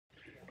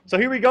So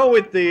here we go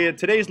with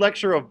today's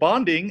lecture of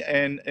bonding,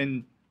 and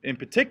in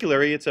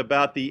particular, it's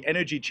about the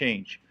energy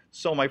change.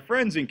 So my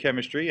friends in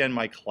chemistry and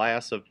my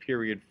class of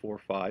period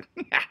 4-5,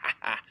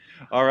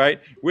 all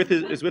right,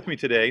 is with me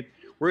today.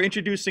 We're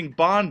introducing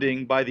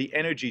bonding by the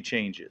energy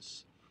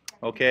changes.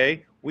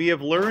 Okay, we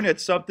have learned that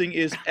something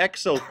is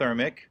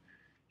exothermic,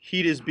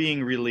 heat is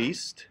being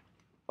released.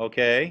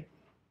 Okay,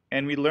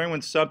 and we learned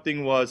when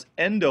something was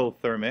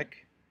endothermic,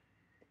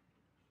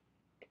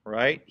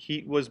 right?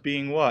 Heat was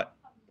being what?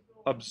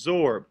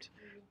 Absorbed.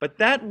 But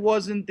that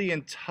wasn't the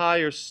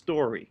entire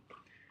story.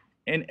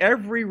 In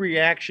every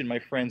reaction, my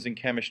friends in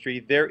chemistry,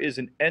 there is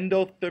an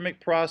endothermic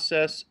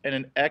process and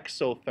an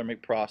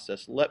exothermic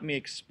process. Let me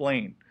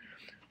explain.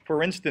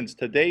 For instance,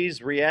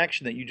 today's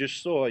reaction that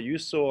you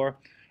saw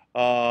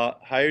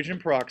hydrogen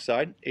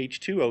peroxide,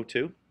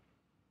 H2O2,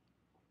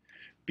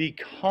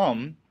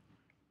 become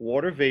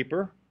water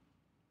vapor,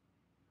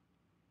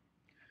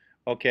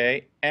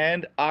 okay,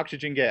 and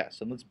oxygen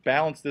gas. And let's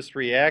balance this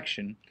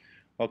reaction.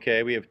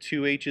 Okay, we have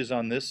two H's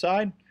on this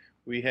side.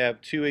 We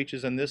have two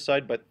H's on this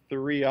side, but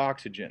three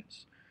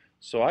oxygens.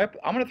 So I'm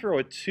going to throw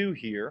a 2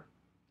 here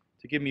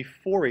to give me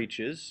 4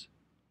 H's.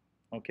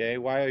 Okay,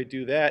 why I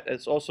do that?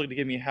 It's also to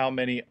give me how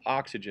many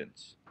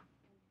oxygens?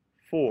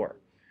 4.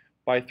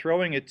 By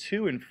throwing a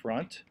 2 in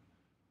front,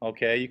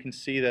 okay, you can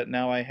see that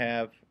now I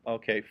have,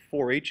 okay,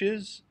 4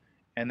 H's,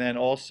 and then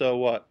also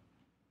what?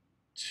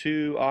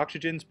 2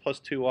 oxygens plus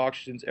 2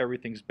 oxygens,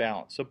 everything's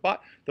balanced. So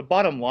the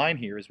bottom line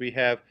here is we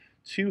have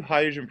 2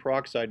 hydrogen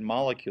peroxide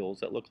molecules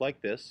that look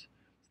like this.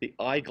 It's the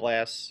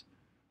eyeglass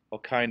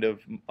kind of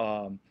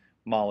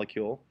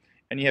molecule,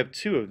 and you have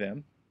 2 of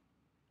them.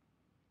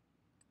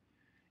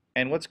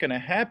 And what's going to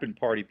happen,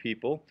 party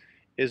people,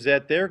 is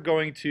that they're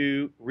going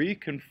to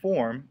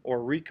reconform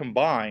or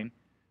recombine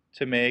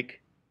to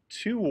make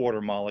 2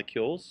 water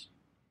molecules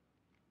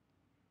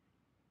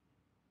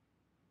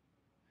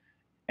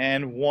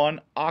and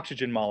 1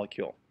 oxygen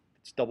molecule.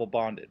 It's double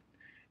bonded.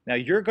 Now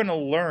you're going to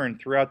learn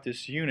throughout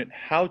this unit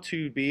how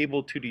to be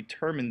able to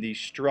determine these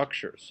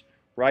structures.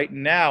 Right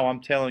now I'm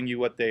telling you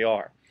what they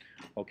are.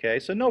 Okay,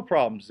 so no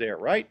problems there,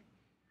 right?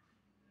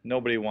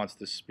 Nobody wants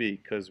to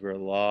speak because we're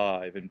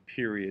live in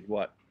period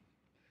what?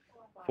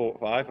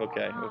 4-5?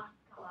 Okay.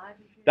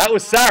 That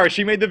was Sarah.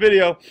 She made the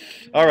video.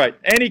 All right.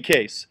 Any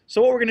case.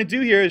 So what we're going to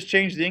do here is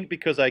change the ink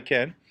because I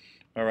can.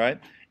 All right.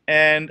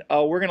 And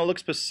we're going to look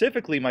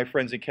specifically, my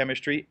friends in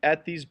chemistry,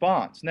 at these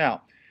bonds.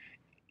 Now,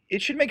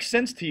 it should make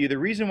sense to you. The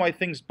reason why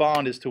things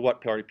bond is to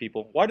what, party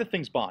people? Why do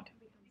things bond?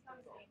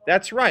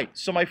 That's right.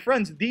 So my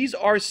friends, these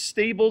are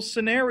stable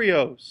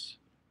scenarios.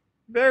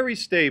 Very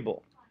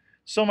stable.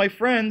 So my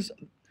friends,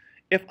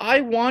 if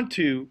I want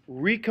to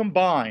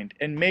recombine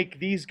and make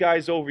these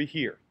guys over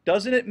here,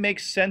 doesn't it make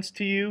sense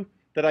to you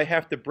that I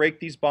have to break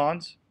these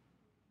bonds?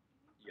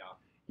 Yeah.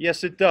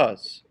 Yes, it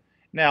does.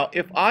 Now,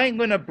 if I'm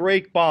going to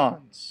break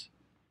bonds,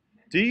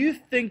 do you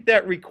think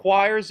that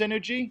requires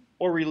energy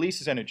or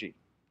releases energy?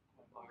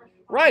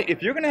 Right,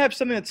 if you're going to have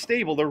something that's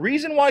stable, the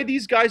reason why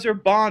these guys are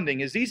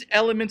bonding is these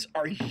elements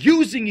are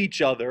using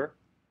each other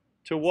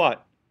to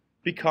what?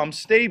 Become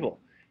stable.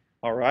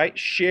 All right,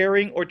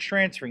 sharing or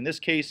transferring. In this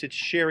case, it's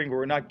sharing, but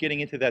we're not getting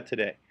into that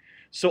today.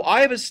 So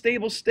I have a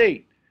stable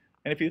state.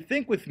 And if you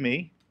think with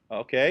me,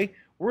 okay,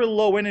 we're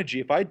low energy.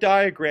 If I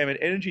diagram an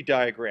energy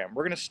diagram,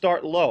 we're going to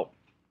start low.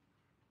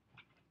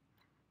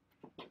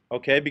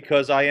 Okay,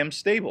 because I am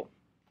stable.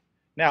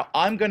 Now,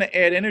 I'm going to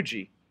add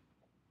energy.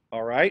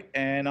 All right,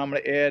 and I'm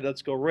going to add,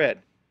 let's go red.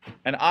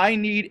 And I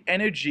need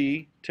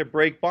energy to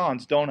break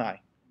bonds, don't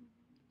I?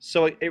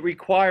 So it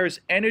requires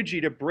energy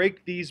to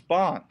break these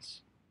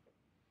bonds.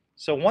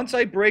 So once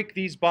I break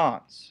these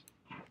bonds,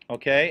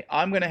 okay,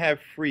 I'm going to have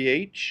free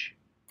H,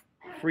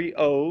 free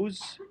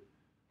O's,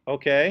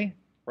 okay,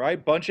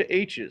 right, bunch of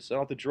H's. I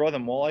don't have to draw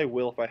them all, I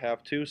will if I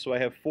have to. So I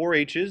have 4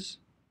 H's,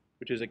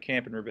 which is a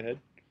camp in Riverhead,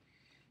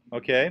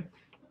 okay,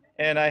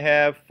 and I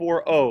have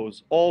 4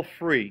 O's, all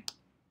free.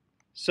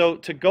 So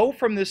to go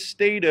from this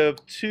state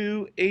of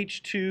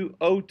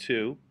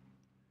 2H2O2,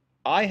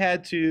 I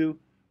had to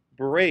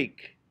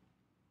break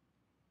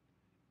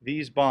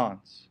these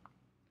bonds.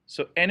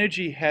 So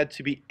energy had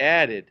to be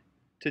added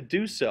to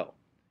do so.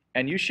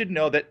 And you should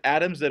know that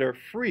atoms that are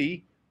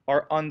free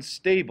are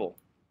unstable.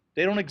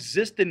 They don't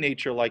exist in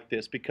nature like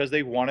this because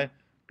they want to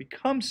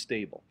become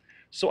stable.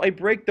 So I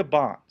break the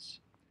bonds.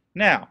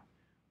 Now,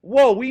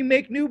 whoa, we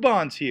make new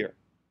bonds here.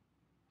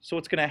 So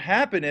what's going to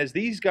happen is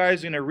these guys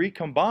are going to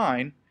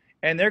recombine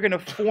and they're going to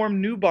form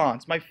new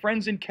bonds. My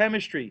friends in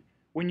chemistry,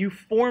 when you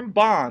form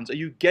bonds, are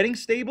you getting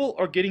stable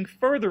or getting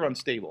further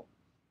unstable?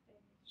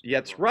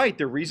 That's right.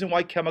 The reason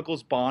why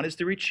chemicals bond is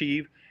to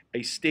achieve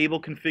a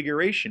stable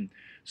configuration.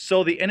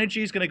 So the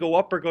energy is going to go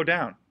up or go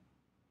down?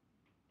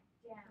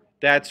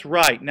 That's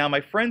right. Now,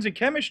 my friends in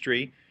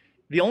chemistry,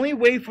 the only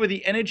way for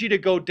the energy to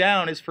go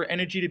down is for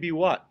energy to be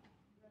what?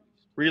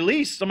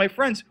 Released. So my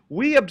friends,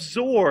 we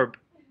absorb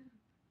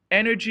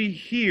energy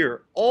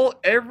here.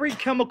 Every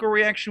chemical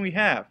reaction we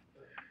have,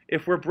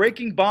 if we're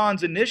breaking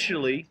bonds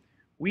initially,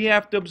 we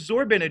have to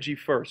absorb energy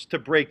first to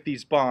break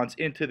these bonds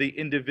into the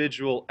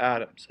individual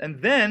atoms.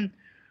 And then,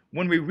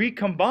 when we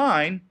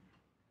recombine,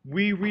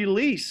 we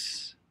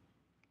release.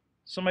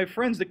 So my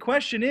friends, the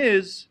question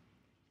is,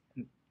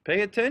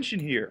 pay attention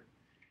here.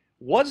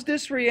 Was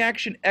this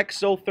reaction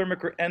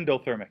exothermic or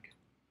endothermic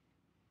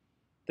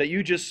that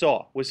you just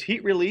saw? Was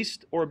heat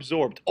released or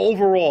absorbed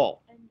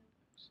overall?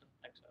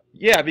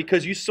 Yeah,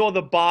 because you saw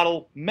the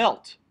bottle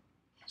melt.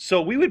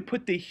 So we would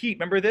put the heat,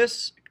 remember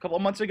this a couple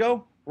of months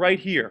ago? Right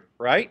here,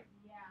 right?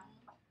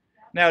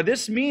 Now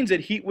this means that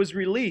heat was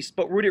released,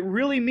 but what it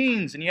really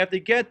means, and you have to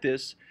get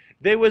this,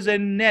 there was a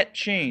net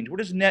change. What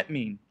does net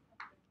mean?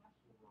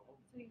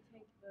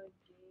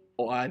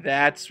 Oh,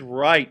 that's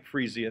right,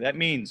 Frisia. That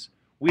means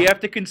we have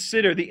to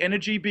consider the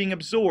energy being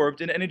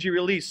absorbed and energy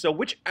released. So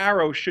which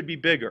arrow should be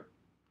bigger?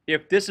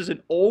 If this is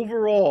an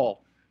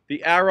overall,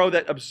 the arrow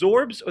that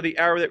absorbs or the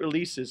arrow that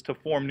releases to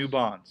form new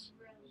bonds?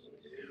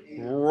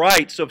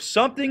 Right. So if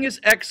something is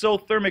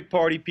exothermic,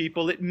 party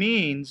people, it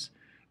means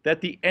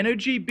that the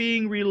energy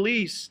being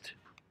released,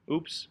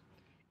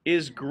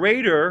 is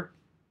greater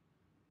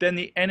than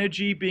the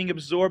energy being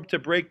absorbed to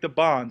break the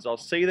bonds. I'll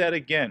say that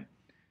again.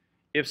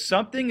 If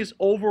something is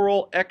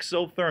overall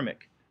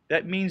exothermic,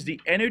 that means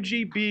the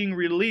energy being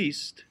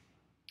released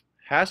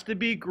has to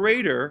be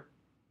greater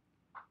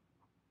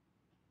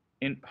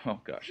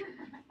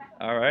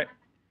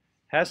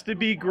has to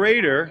be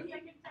greater,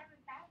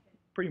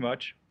 pretty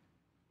much,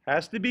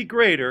 has to be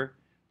greater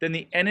than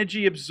the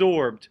energy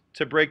absorbed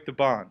to break the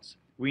bonds.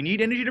 We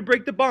need energy to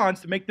break the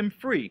bonds to make them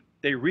free.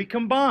 They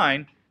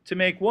recombine to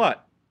make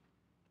what?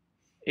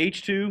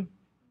 H2O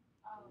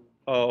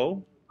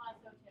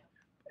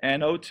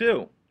and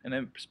O2. And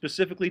then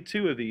specifically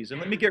two of these. And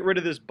let me get rid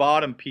of this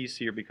bottom piece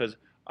here because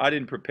I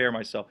didn't prepare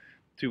myself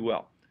too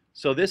well.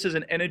 So this is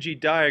an energy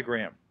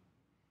diagram.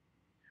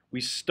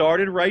 We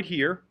started right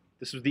here.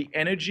 This was the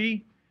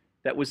energy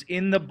that was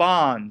in the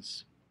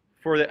bonds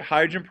for the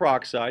hydrogen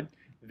peroxide.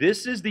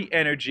 This is the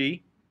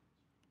energy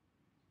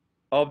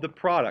of the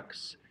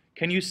products.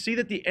 Can you see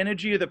that the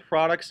energy of the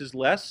products is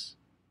less?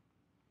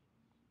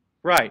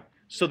 Right.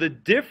 So the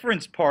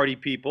difference, party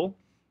people,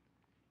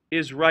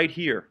 is right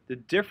here. The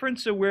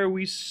difference of where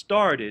we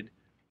started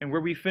and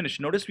where we finished.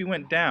 Notice we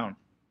went down.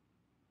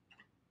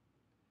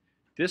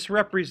 This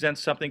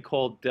represents something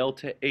called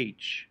delta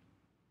H.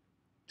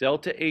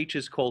 Delta H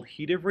is called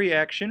heat of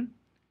reaction.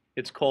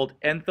 It's called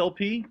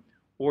enthalpy,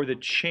 or the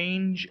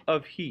change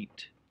of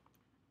heat.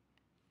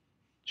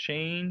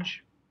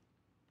 Change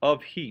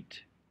of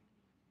heat.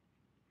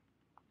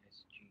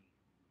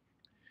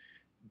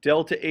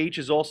 Delta H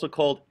is also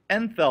called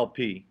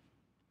enthalpy.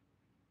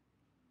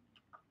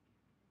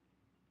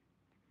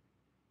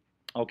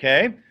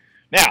 Okay?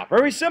 Now,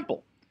 very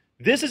simple.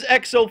 This is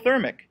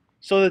exothermic.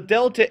 So the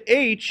delta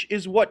H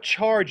is what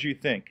charge you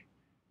think?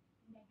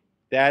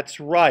 That's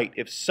right.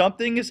 If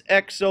something is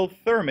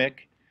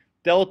exothermic,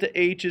 delta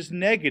H is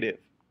negative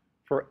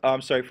for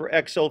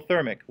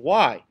exothermic.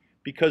 Why?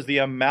 Because the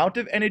amount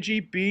of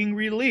energy being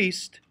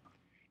released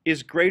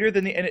is greater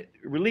than the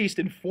released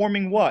in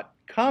forming what?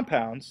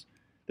 Compounds,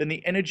 than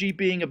the energy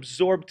being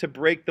absorbed to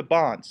break the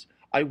bonds.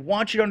 I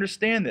want you to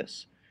understand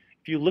this.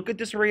 If you look at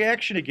this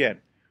reaction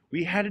again,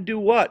 we had to do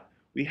what?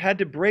 We had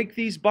to break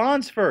these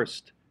bonds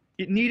first.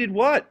 It needed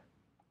what?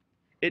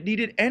 It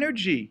needed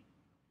energy.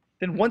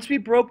 Then once we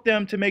broke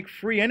them to make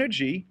free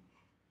energy,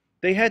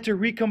 they had to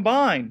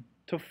recombine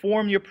to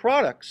form your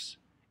products.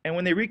 And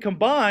when they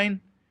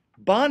recombine,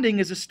 bonding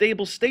is a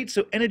stable state,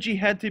 so energy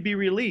had to be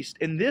released.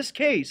 In this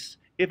case,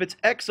 if it's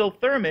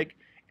exothermic,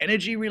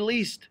 energy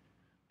released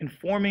in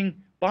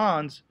forming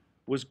bonds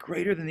was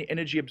greater than the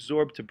energy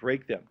absorbed to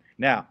break them.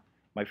 Now,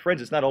 my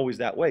friends, it's not always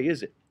that way,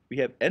 is it? We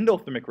have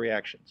endothermic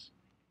reactions.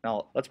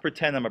 Now, let's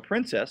pretend I'm a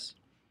princess,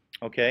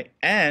 okay?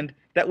 And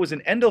that was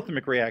an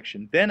endothermic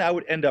reaction. Then I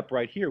would end up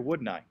right here,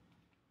 wouldn't I?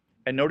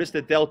 And notice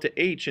that delta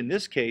H in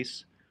this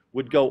case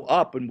would go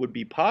up and would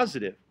be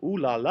positive. Ooh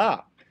la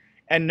la.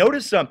 And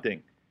notice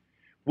something.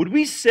 Would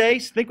we say,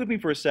 think with me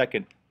for a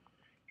second,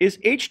 is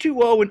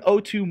H2O and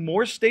O2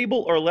 more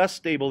stable or less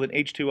stable than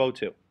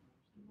H2O2?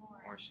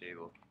 More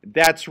stable.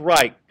 That's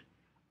right.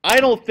 I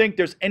don't think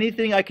there's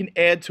anything I can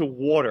add to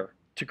water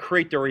to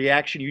create the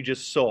reaction you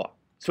just saw.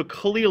 So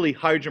clearly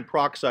hydrogen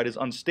peroxide is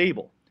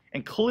unstable.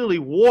 And clearly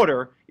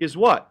water is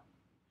what?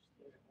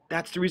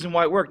 That's the reason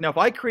why it worked. Now if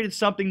I created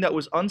something that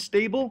was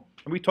unstable,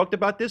 and we talked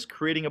about this,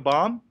 creating a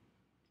bomb,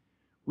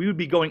 we would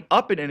be going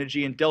up in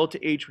energy and delta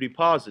H would be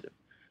positive.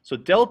 So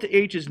delta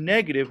H is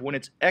negative when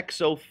it's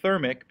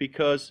exothermic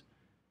because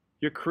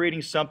you're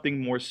creating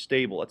something more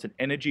stable. It's an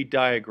energy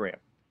diagram.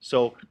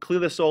 So clear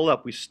this all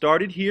up. We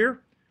started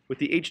here with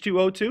the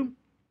H2O2,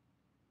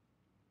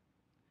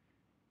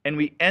 and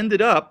we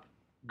ended up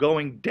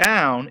going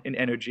down in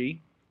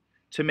energy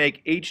to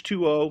make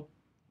H2O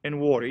and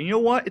water. You know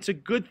what? It's a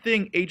good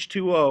thing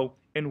H2O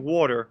and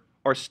water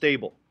are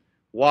stable.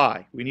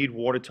 Why? We need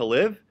water to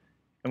live,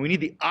 and we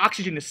need the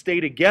oxygen to stay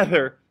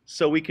together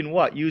so we can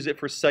what? Use it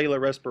for cellular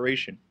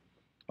respiration.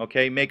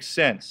 Okay, makes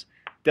sense.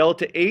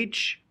 Delta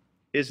H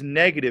is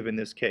negative in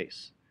this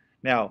case.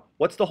 Now,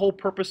 what's the whole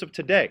purpose of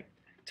today?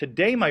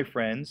 Today, my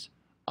friends,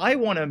 I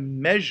want to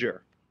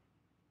measure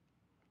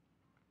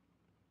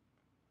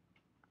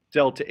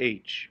delta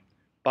H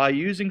by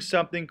using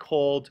something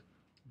called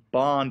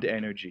bond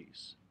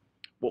energies.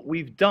 What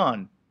we've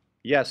done,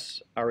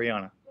 yes,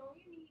 Ariana? Don't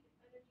you need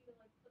energy to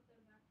like put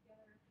them back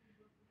together if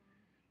you broke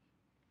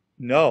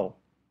them? No,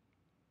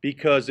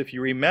 because if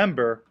you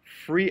remember,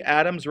 free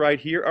atoms right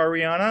here,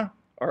 Ariana,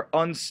 are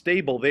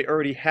unstable. They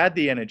already had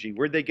the energy.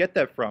 Where'd they get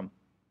that from?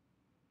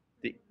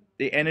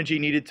 The energy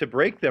needed to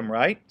break them,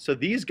 right? So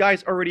these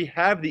guys already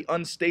have the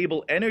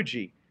unstable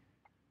energy.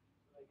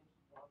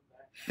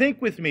 Think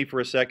with me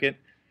for a second.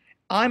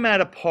 I'm at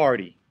a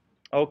party,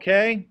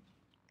 okay?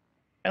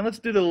 And let's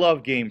do the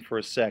love game for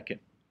a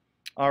second,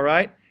 all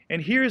right?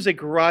 And here's a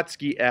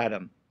Grotsky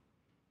atom,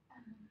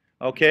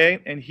 okay?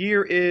 And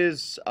here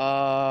is,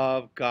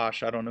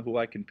 gosh, I don't know who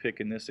I can pick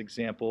in this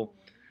example,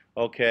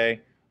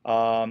 okay?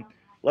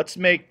 Let's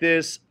make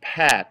this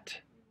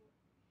Pat.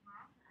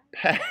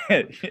 Pat.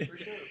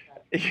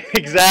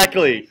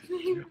 Exactly.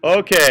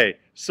 Okay,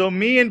 so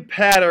me and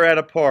Pat are at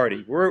a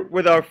party. We're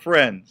with our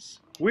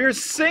friends. We're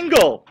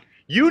single.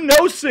 You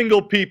know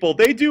single people.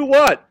 They do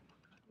what?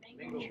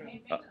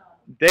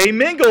 They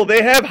mingle.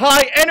 They have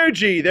high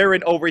energy. They're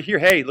in over here.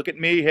 Hey, look at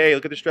me. Hey,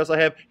 look at the stress I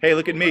have. Hey,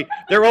 look at me.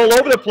 They're all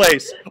over the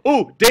place.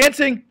 Ooh,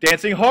 dancing.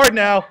 Dancing hard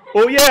now.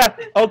 Oh, yeah.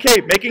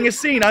 Okay, making a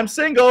scene. I'm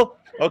single.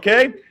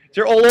 Okay?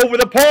 They're all over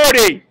the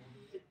party.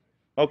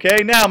 Okay,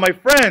 now, my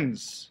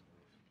friends.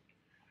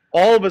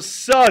 All of a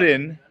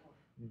sudden,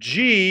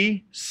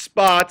 G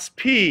spots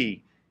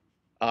P.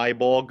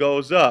 Eyeball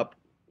goes up.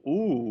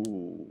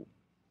 Ooh,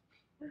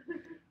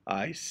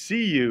 I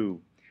see you.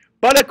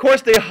 But of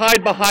course they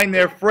hide behind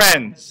their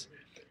friends.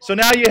 So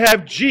now you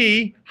have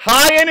G,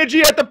 high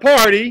energy at the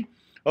party,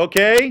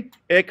 okay,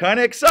 kind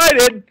of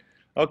excited,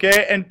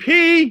 okay, and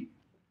P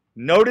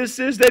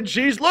notices that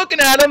G's looking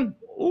at him.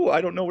 Ooh,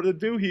 I don't know what to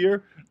do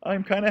here.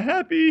 I'm kind of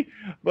happy,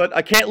 but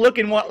I can't look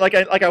and like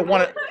I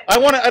want to. I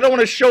don't want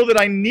to show that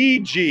I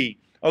need G.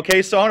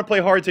 Okay, so I want to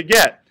play hard to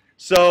get.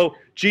 So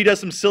G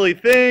does some silly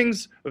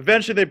things.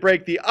 Eventually, they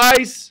break the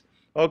ice.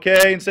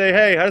 Okay, and say,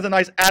 hey, how does a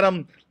nice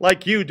atom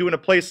like you do in a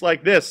place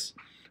like this?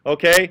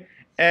 Okay,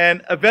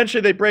 and eventually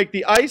they break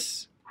the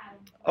ice.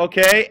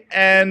 Okay,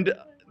 and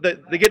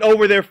they get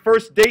over their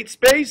first date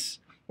space.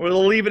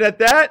 We'll leave it at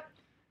that.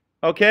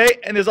 Okay,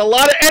 and there's a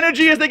lot of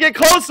energy as they get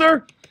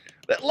closer.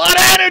 A lot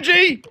of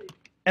energy.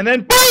 And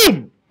then,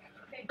 boom!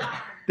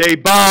 They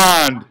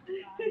bond.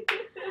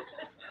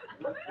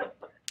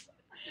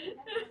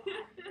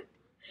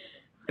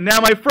 And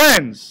now, my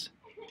friends,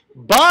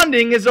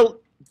 bonding is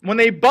when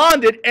they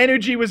bonded,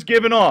 energy was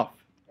given off.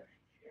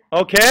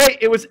 Okay?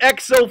 It was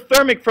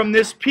exothermic from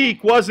this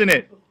peak, wasn't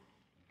it?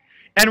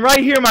 And right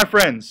here, my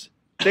friends,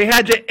 they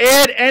had to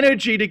add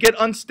energy to get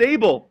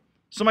unstable.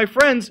 So, my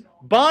friends,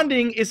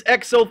 bonding is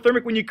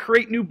exothermic when you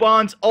create new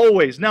bonds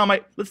always. Now,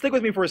 let's stick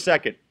with me for a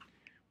second.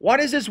 Why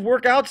does this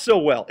work out so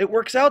well? It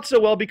works out so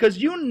well because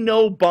you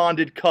know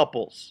bonded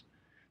couples.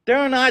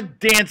 They're not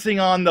dancing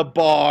on the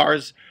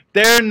bars.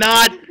 They're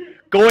not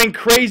going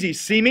crazy.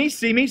 See me?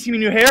 See me? See me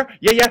new hair?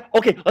 Yeah, yeah.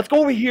 Okay, let's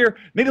go over here.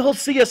 Maybe he'll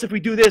see us if we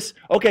do this.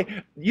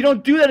 Okay, you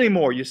don't do that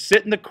anymore. You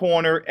sit in the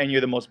corner and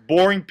you're the most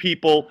boring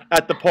people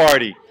at the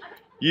party.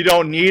 You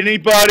don't need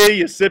anybody.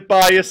 You sit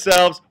by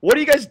yourselves. What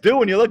are you guys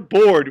doing? You look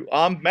bored.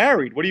 I'm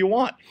married. What do you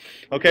want?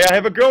 Okay, I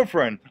have a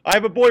girlfriend. I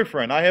have a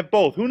boyfriend. I have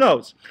both. Who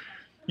knows?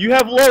 You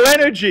have low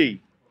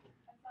energy.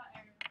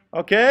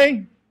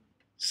 Okay?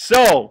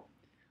 So,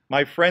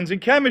 my friends in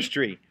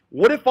chemistry,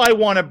 what if I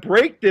want to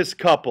break this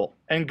couple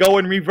and go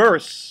in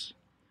reverse?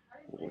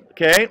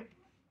 Okay?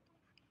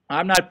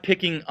 I'm not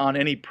picking on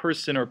any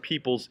person or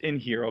peoples in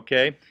here,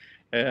 okay?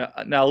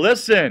 Now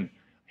listen,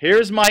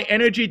 here's my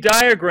energy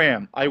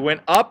diagram. I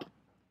went up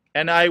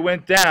and I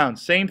went down.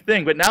 Same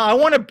thing. But now I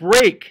want to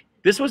break.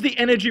 This was the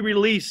energy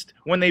released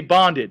when they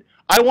bonded.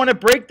 I want to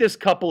break this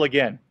couple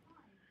again.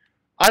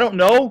 I don't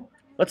know.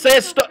 Let's say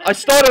I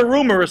start a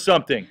rumor or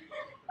something.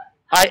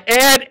 I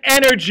add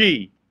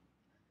energy.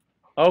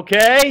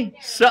 Okay?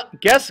 So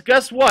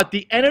guess what?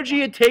 The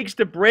energy it takes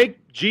to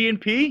break G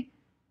and P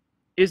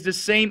is the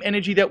same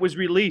energy that was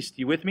released.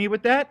 You with me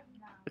with that?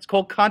 It's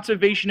called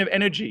conservation of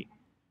energy.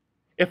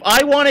 If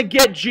I want to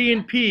get G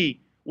and P,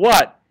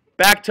 what?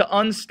 Back to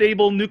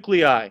unstable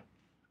nuclei.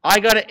 I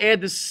got to add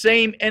the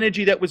same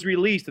energy that was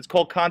released. It's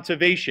called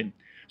conservation.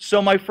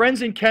 So my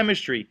friends in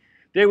chemistry,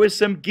 there was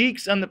some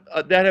geeks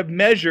that have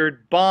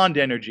measured bond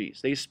energies.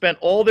 They spent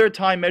all their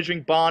time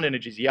measuring bond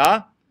energies,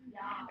 yeah?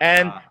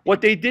 And what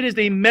they did is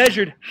they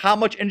measured how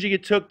much energy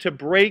it took to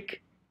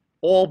break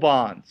all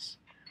bonds.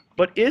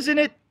 But isn't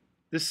it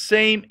the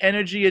same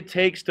energy it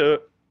takes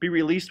to be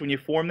released when you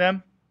form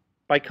them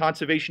by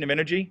conservation of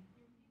energy?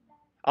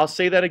 I'll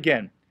say that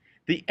again.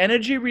 The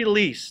energy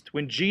released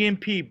when G and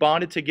P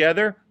bonded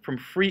together from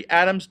free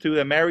atoms to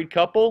a married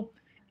couple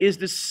is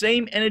the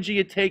same energy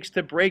it takes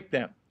to break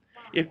them.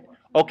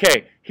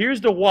 Okay, here's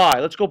the why.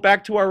 Let's go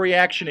back to our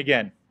reaction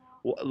again.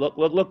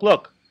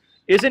 Look.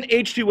 Isn't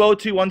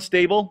H2O2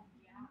 unstable?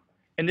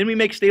 And then we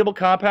make stable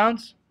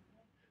compounds?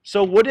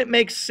 So would it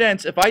make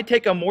sense if I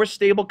take a more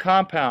stable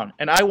compound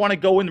and I want to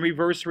go in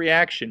reverse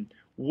reaction,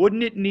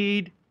 wouldn't it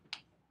need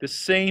the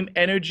same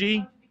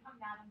energy?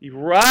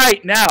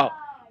 Right. Now,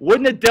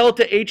 wouldn't the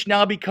delta H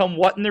now become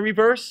what in the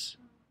reverse?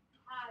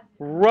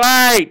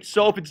 Right.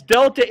 So if it's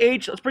delta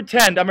H, let's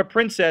pretend I'm a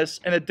princess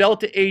and the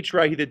delta H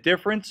right here, the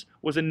difference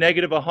was a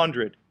negative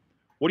 100.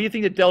 What do you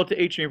think the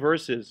delta H in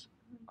reverse is?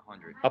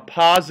 100. A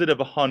positive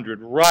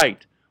 100.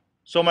 Right.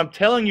 So I'm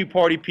telling you,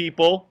 party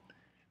people,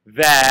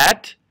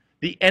 that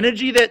the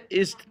energy that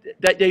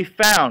they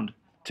found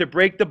to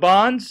break the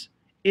bonds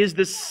is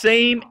the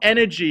same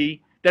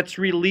energy that's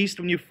released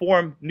when you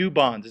form new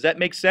bonds. Does that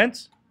make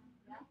sense?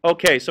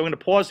 Okay, so I'm going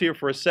to pause here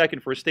for a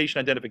second for a station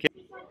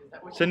identification.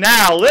 So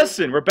now,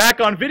 listen, we're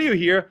back on video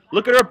here.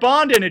 Look at our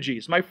bond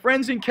energies. My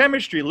friends in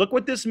chemistry, look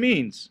what this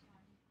means.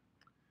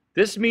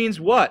 This means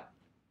what?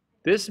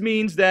 This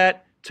means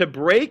that to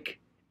break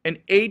an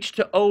H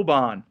to O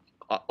bond,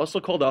 also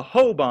called a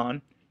HO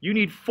bond, you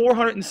need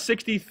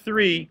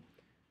 463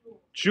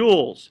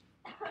 joules.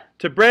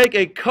 To break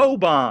a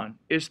co-bond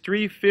is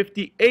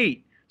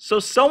 358. So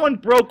someone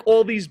broke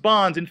all these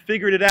bonds and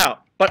figured it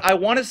out. But I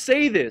want to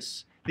say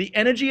this. The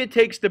energy it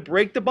takes to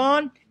break the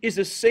bond is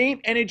the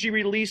same energy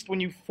released when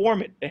you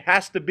form it. It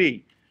has to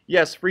be.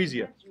 Yes,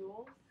 Frisia.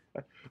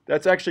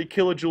 That's actually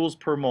kilojoules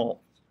per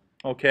mole.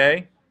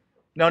 Okay?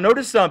 Now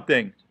notice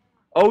something.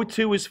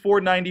 O2 is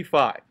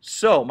 495.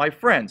 So, my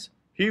friends,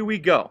 here we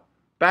go.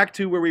 Back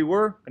to where we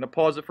were. I'm going to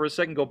pause it for a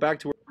second, go back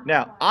to where...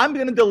 Now, I'm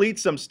going to delete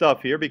some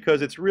stuff here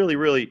because it's really,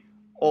 really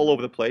all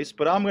over the place.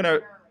 But I'm going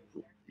to,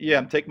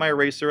 take my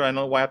eraser. I don't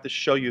know why I have to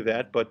show you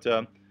that, but,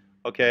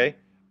 okay.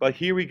 But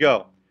here we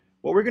go.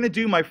 What we're going to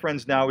do, my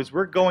friends, now is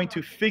we're going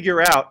to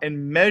figure out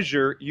and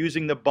measure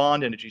using the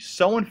bond energy.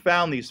 Someone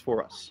found these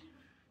for us.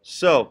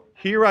 So,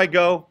 here I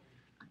go,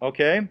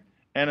 okay.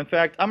 And in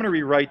fact, I'm going to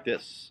rewrite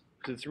this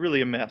because it's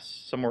really a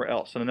mess somewhere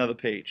else on another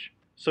page.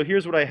 So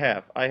here's what I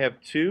have. I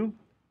have two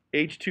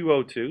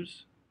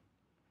H2O2s.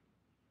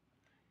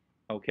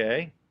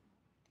 Okay.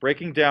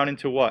 Breaking down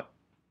into what?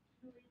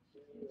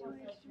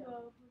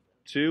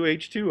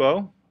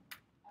 2H2O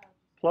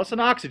plus an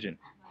oxygen.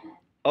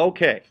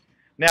 Okay.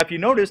 Now, if you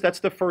notice, that's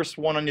the first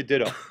one on your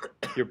ditto,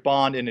 your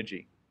bond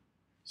energy.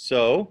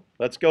 So,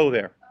 let's go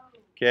there.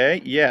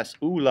 Okay? Yes.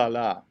 Ooh la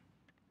la.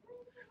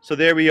 So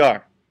there we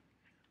are.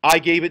 I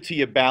gave it to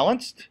you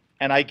balanced,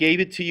 and I gave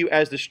it to you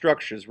as the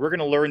structures. We're going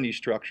to learn these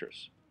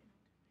structures.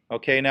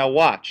 Okay, now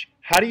watch.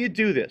 How do you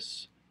do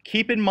this?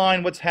 Keep in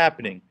mind what's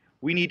happening.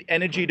 We need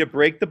energy to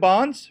break the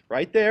bonds,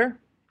 right there.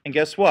 And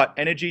guess what?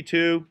 Energy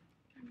to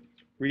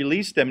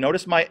release them.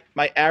 Notice my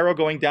arrow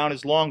going down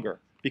is longer,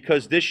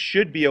 because this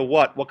should be a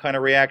what? What kind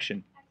of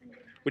reaction?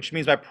 Which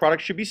means my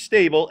product should be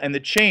stable, and the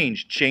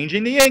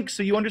changing the ink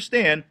so you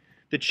understand,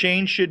 the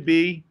change should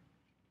be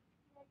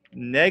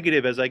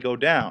negative as I go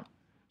down.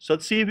 So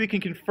let's see if we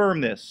can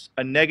confirm this,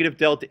 a negative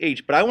delta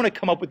H. But I want to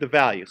come up with the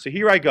value. So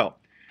here I go.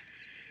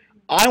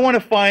 I want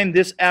to find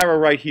this arrow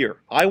right here.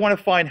 I want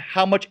to find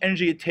how much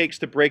energy it takes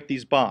to break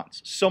these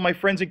bonds. So my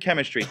friends in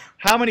chemistry,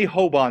 how many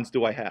HO bonds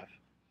do I have?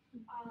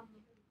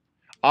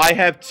 I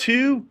have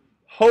 2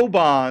 HO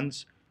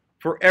bonds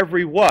for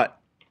every what?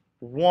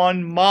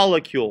 1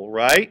 molecule,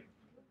 right?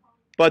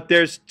 But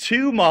there's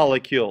 2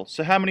 molecules.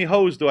 So how many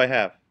HOs do I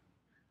have?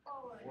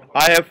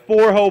 I have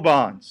 4 HO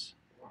bonds.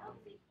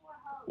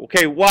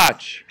 Okay,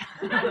 watch.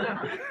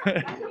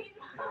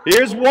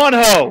 Here's 1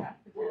 HO.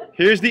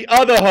 Here's the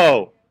other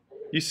HO.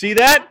 You see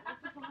that?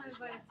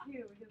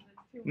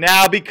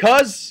 Now,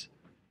 because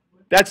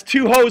that's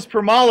 2 HOs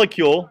per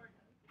molecule,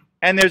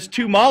 and there's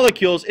 2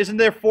 molecules, isn't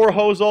there 4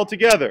 HOs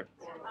altogether?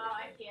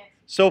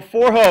 So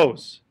 4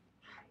 HOs.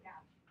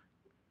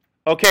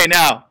 Okay,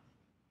 now,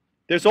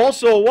 there's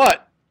also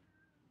what?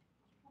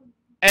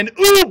 An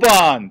U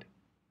bond.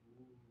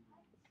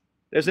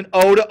 There's an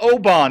O to O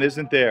bond,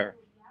 isn't there?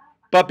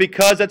 But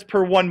because that's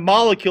per 1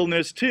 molecule and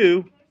there's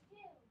 2,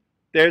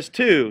 there's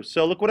 2.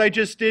 So look what I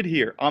just did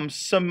here. I'm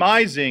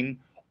summizing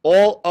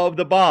all of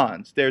the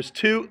bonds. There's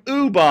 2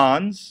 U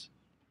bonds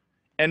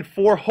and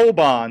 4 HO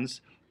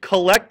bonds.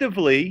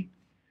 Collectively,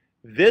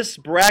 this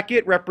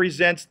bracket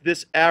represents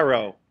this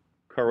arrow,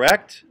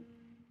 correct?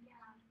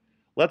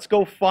 Let's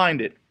go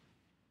find it.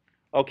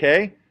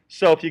 Okay?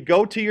 So if you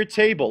go to your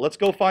table, let's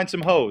go find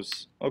some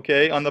HOs,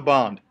 okay, on the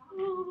bond.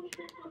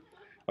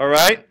 All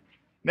right?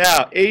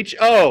 Now,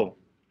 HO.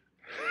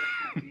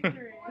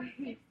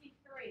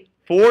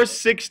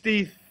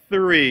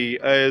 463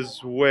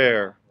 is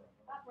where?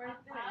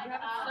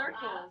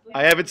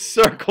 I have it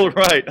circled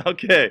right.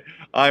 Okay.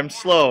 I'm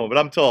slow, but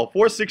I'm tall.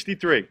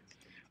 463.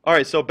 All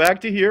right, so back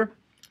to here.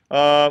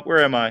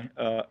 Where am I?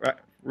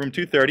 Room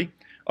 230.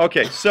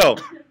 Okay, so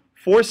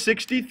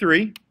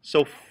 463.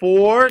 So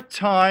 4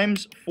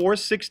 times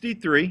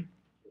 463.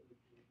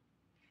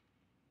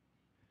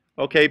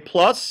 Okay,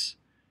 plus,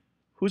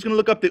 who's going to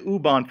look up the U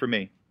bond for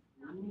me?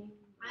 I will.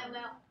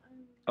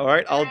 All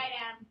right, I'll... There I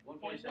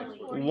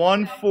am.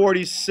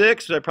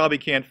 146, which I probably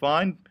can't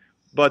find,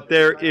 but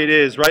there it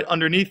is, right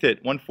underneath it,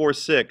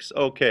 146.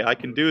 Okay, I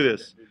can do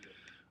this.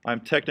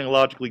 I'm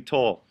technologically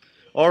tall.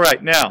 All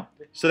right, now,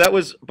 so that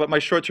was, but my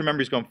short-term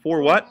memory's gone.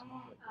 4 what?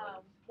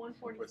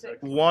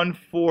 146.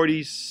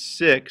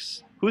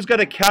 146. Who's got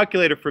a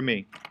calculator for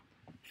me?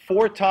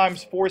 4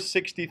 times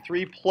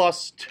 463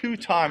 plus 2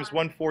 times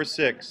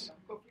 146.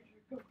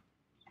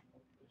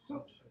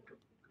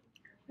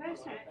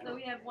 So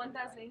we have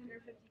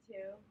 1,852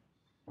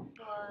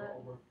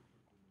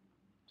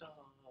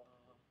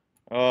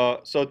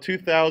 plus. So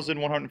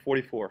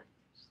 2,144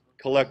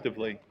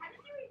 collectively.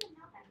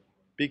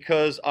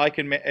 Because I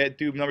can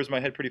do numbers in my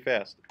head pretty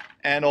fast.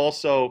 And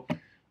also,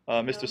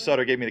 Mr.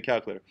 Sutter gave me the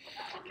calculator.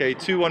 Okay,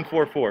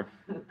 2144.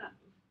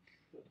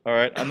 All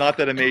right, I'm not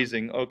that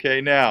amazing.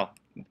 Okay, now,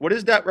 what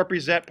does that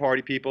represent,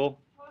 party people?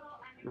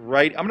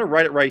 Right, I'm going to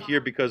write it right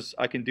here because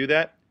I can do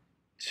that.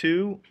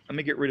 2, let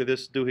me get rid of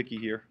this doohickey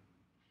here.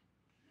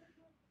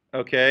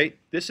 Okay,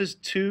 this is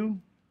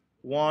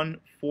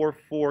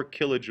 2144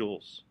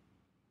 kilojoules.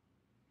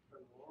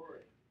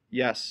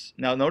 Yes.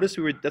 Now notice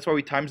that's why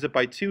we times it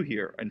by 2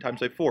 here and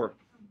times by 4.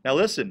 Now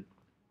listen,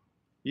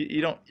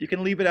 you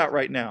can leave it out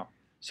right now.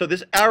 So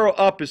this arrow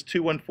up is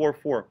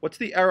 2144. What's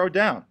the arrow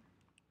down?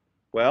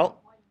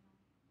 Well,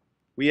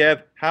 we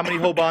have how many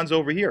Hobons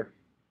over here?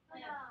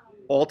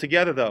 All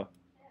together though.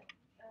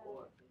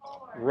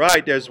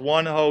 Right, there's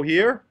 1 Ho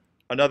here,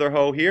 another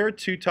Ho here,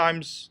 2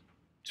 times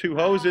 2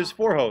 Hos is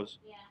 4 Hos.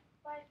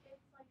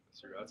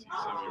 So that's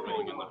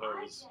rolling in the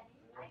hose.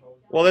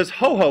 Well, there's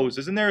Ho-Hos,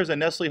 isn't there? Is a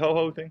Nestle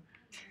Ho-Ho thing?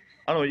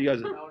 I don't know what you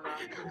guys are.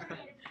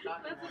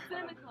 That's what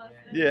Santa Claus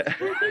said. Yeah.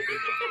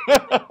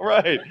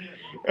 Right.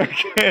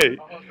 Okay.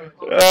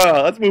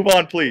 Let's move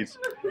on, please.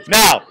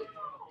 Now,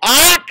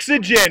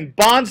 oxygen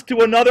bonds to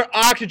another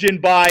oxygen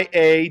by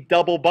a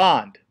double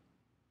bond.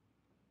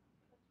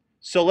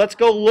 So let's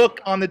go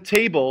look on the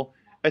table.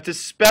 It's a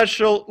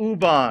special U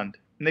bond.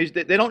 And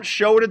they don't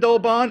show it a double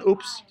bond.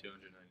 Oops.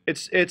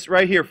 290. It's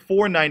right here,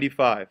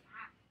 495.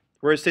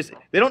 Where it says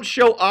they don't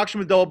show oxygen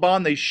with double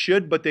bond. They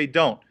should, but they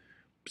don't.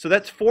 So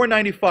that's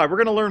 495. We're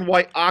going to learn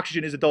why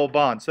oxygen is a double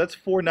bond. So that's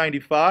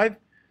 495.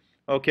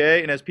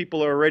 Okay, and as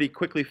people are already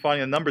quickly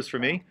finding the numbers for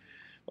me,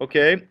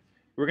 okay,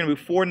 we're going to do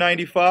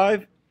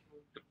 495,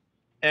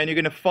 and you're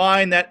going to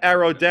find that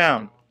arrow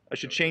down. I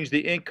should change the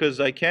ink because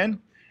I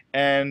can.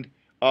 And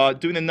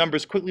doing the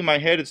numbers quickly in my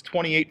head, it's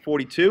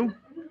 2842.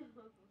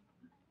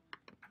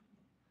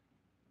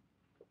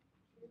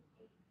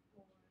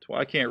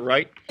 I can't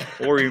write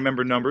or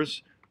remember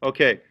numbers.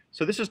 Okay,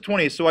 so this is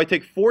 20. So I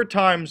take 4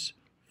 times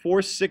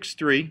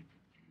 463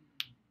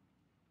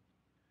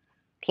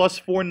 plus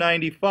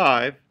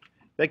 495.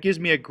 That gives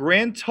me a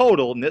grand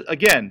total. And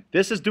again,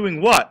 this is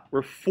doing what?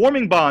 We're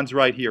forming bonds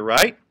right here,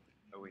 right?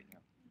 Oh, wait, no.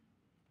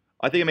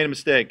 I think I made a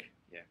mistake.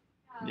 Yeah.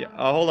 Yeah.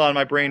 Hold on,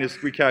 my brain is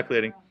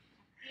recalculating.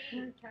 Are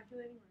you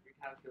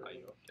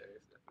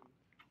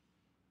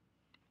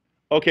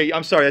okay? Okay,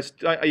 I'm sorry. That's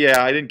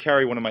yeah, I didn't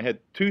carry one in my head.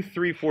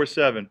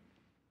 2347.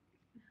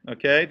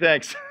 Okay,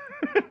 thanks.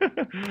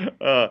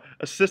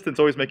 Assistants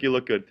always make you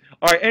look good.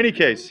 All right, any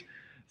case.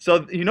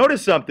 So you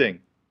notice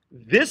something.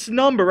 This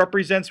number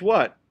represents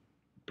what?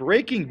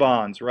 Breaking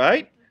bonds,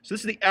 right? So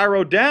this is the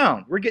arrow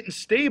down. We're getting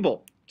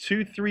stable.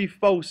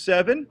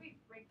 2347.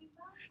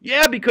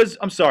 Yeah, because,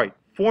 I'm sorry,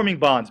 forming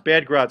bonds.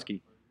 Bad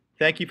Grotsky.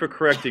 Thank you for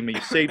correcting me.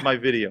 You saved my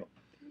video.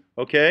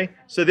 Okay,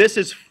 so this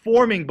is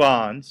forming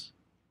bonds.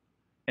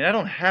 And I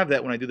don't have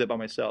that when I do that by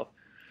myself.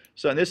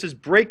 So and this is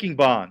breaking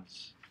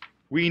bonds.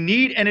 We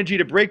need energy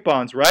to break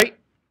bonds, right?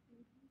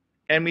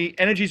 And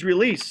energy is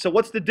released. So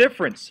what's the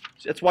difference?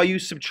 That's why you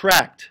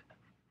subtract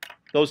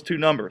those two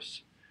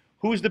numbers.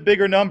 Who's the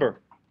bigger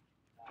number?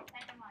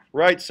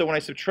 Right, so when I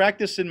subtract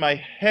this in my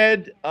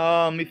head,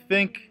 let me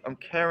think. I'm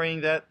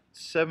carrying that.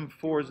 7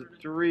 4 is a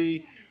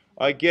 3.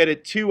 I get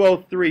it,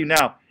 203.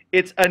 Now,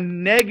 it's a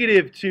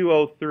negative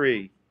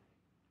 203.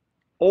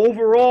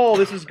 Overall,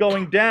 this is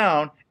going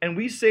down, and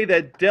we say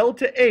that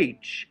delta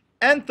H,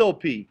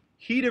 enthalpy,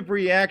 heat of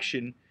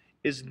reaction,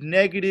 is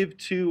negative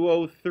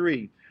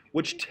 203,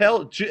 which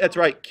that's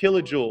right,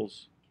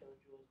 kilojoules.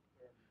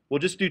 We'll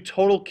just do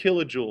total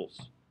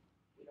kilojoules.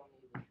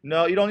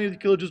 No, you don't need the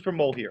kilojoules per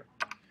mole here.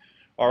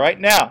 All right,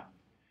 now,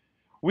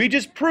 we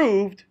just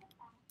proved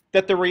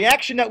that the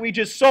reaction that we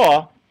just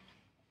saw,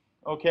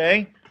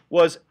 okay,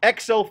 was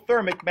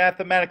exothermic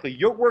mathematically.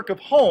 Your work of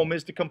home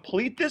is to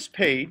complete this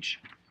page,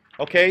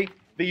 okay?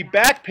 The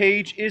back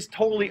page is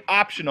totally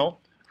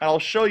optional, and I'll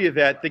show you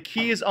that. The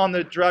key is on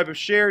the drive of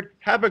shared.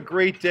 Have a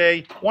great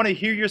day. Want to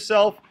hear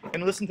yourself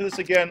and listen to this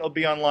again? It'll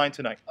be online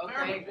tonight.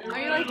 Okay. Are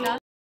you like that?